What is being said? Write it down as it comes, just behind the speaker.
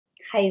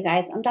Hi, you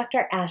guys. I'm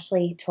Dr.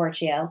 𝗵𝐴𝐻𝐵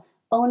𝗀𝗀𝗀,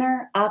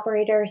 owner,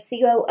 operator,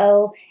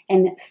 COO,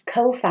 and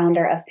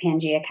co-founder of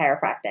Pangea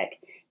Chiropractic.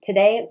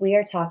 Today, we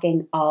are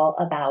talking all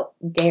about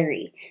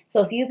dairy.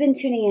 So if you've been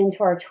tuning in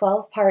to our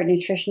 12-part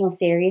nutritional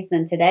series,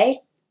 then today,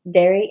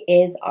 dairy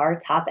is our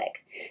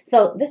topic.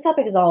 So this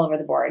topic is all over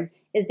the board.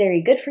 Is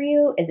dairy good for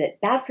you? Is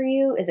it bad for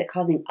you? Is it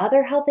causing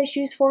other health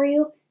issues for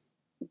you?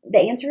 The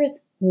answer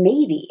is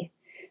maybe.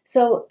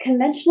 So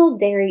conventional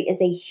dairy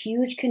is a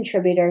huge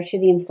contributor to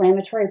the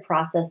inflammatory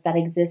process that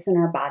exists in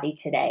our body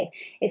today.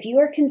 If you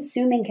are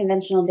consuming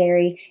conventional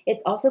dairy,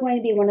 it's also going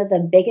to be one of the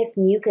biggest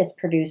mucus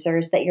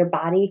producers that your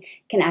body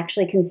can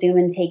actually consume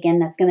and take in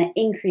that's going to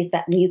increase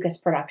that mucus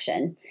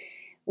production.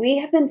 We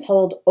have been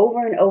told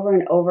over and over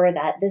and over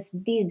that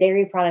these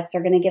dairy products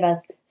are going to give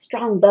us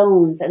strong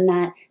bones and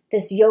that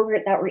this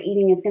yogurt that we're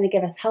eating is going to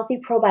give us healthy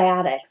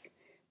probiotics.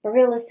 But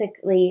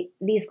realistically,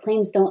 these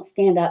claims don't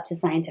stand up to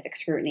scientific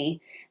scrutiny.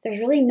 There's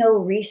really no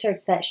research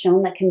that's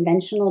shown that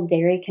conventional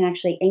dairy can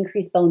actually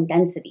increase bone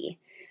density.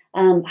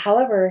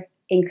 However,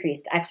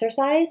 increased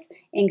exercise,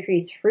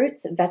 increased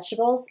fruits,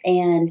 vegetables,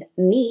 and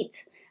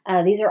meat,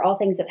 these are all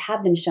things that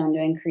have been shown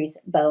to increase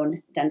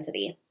bone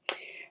density.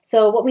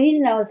 So what we need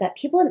to know is that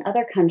people in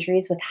other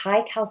countries with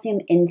high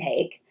calcium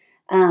intake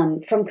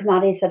from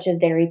commodities such as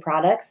dairy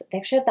products, they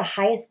actually have the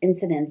highest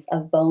incidence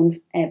of bone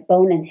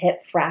and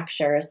hip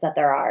fractures that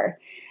there are.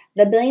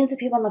 The billions of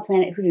people on the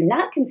planet who do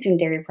not consume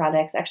dairy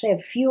products actually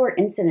have fewer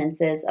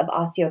incidences of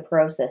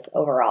osteoporosis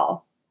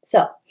overall.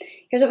 So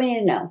here's what we need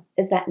to know,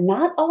 is that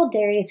not all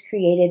dairy is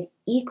created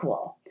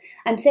equal.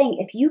 I'm saying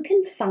if you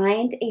can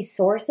find a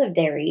source of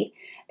dairy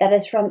that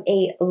is from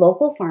a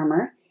local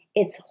farmer,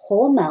 it's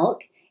whole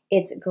milk,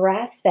 it's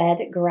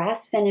grass-fed,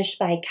 grass-finished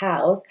by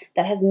cows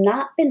that has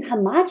not been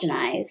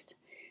homogenized,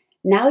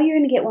 now you're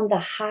going to get one of the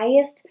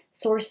highest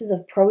sources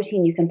of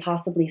protein you can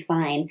possibly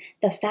find.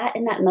 The fat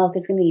in that milk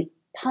is going to be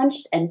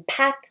punched and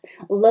packed,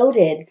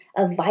 loaded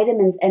of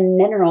vitamins and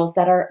minerals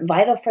that are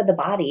vital for the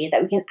body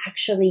that we can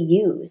actually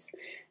use.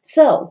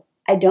 So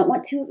I don't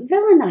want to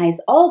villainize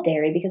all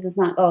dairy because it's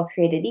not all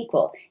created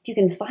equal. If you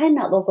can find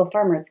that local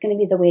farmer, it's going to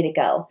be the way to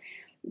go.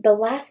 The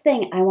last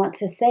thing I want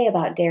to say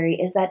about dairy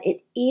is that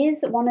it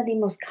is one of the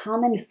most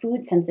common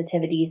food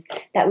sensitivities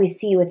that we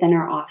see within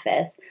our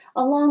office.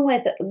 Along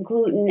with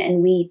gluten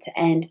and wheat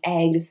and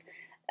eggs,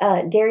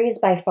 dairy is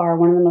by far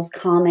one of the most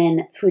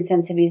common food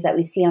sensitivities that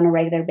we see on a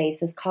regular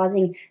basis,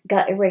 causing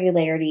gut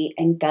irregularity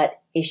and gut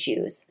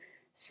issues.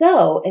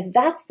 So if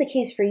that's the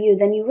case for you,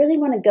 then you really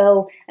want to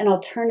go an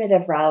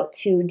alternative route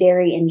to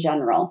dairy in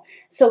general.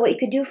 So what you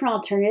could do for an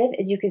alternative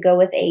is you could go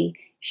with a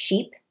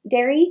sheep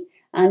dairy.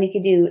 You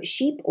could do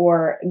sheep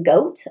or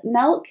goat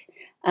milk.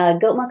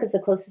 Goat milk is the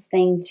closest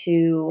thing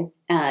to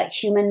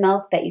human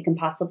milk that you can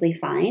possibly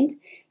find.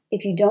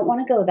 If you don't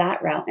want to go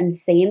that route, and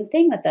same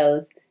thing with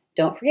those,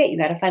 don't forget you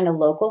got to find a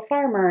local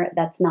farmer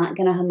that's not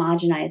going to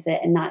homogenize it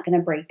and not going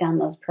to break down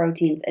those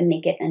proteins and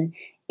make it an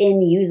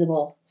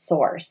inusable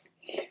source.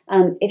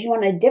 If you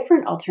want a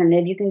different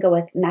alternative, you can go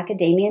with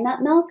macadamia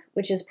nut milk,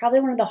 which is probably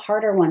one of the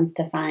harder ones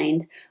to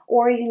find,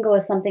 or you can go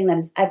with something that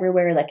is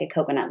everywhere like a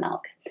coconut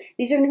milk.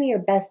 These are going to be your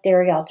best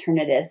dairy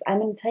alternatives. I'm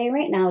going to tell you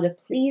right now to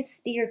please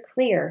steer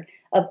clear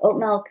of oat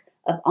milk,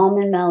 of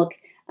almond milk.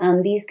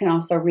 These can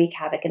also wreak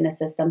havoc in the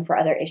system for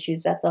other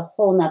issues. That's a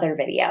whole nother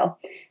video.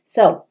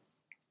 So,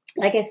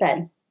 like I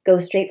said, go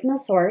straight from the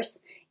source,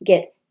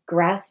 get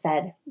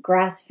grass-fed,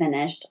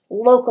 grass-finished,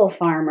 local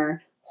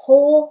farmer,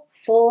 whole,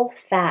 full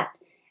fat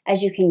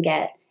as you can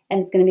get,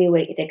 and it's going to be a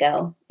way to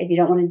go. If you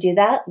don't want to do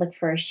that, look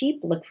for a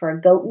sheep, look for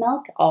a goat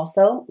milk,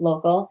 also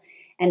local.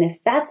 And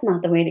if that's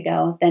not the way to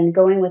go, then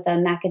going with a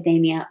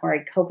macadamia or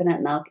a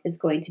coconut milk is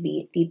going to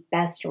be the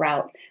best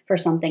route for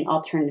something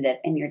alternative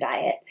in your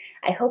diet.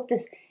 I hope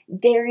this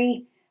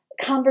dairy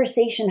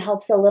conversation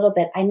helps a little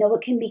bit. I know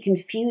it can be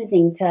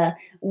confusing to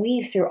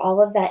weave through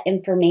all of that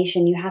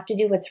information. You have to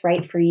do what's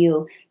right for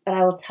you. But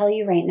I will tell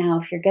you right now,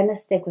 if you're going to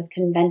stick with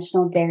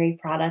conventional dairy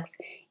products,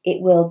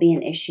 it will be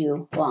an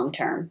issue long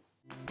term.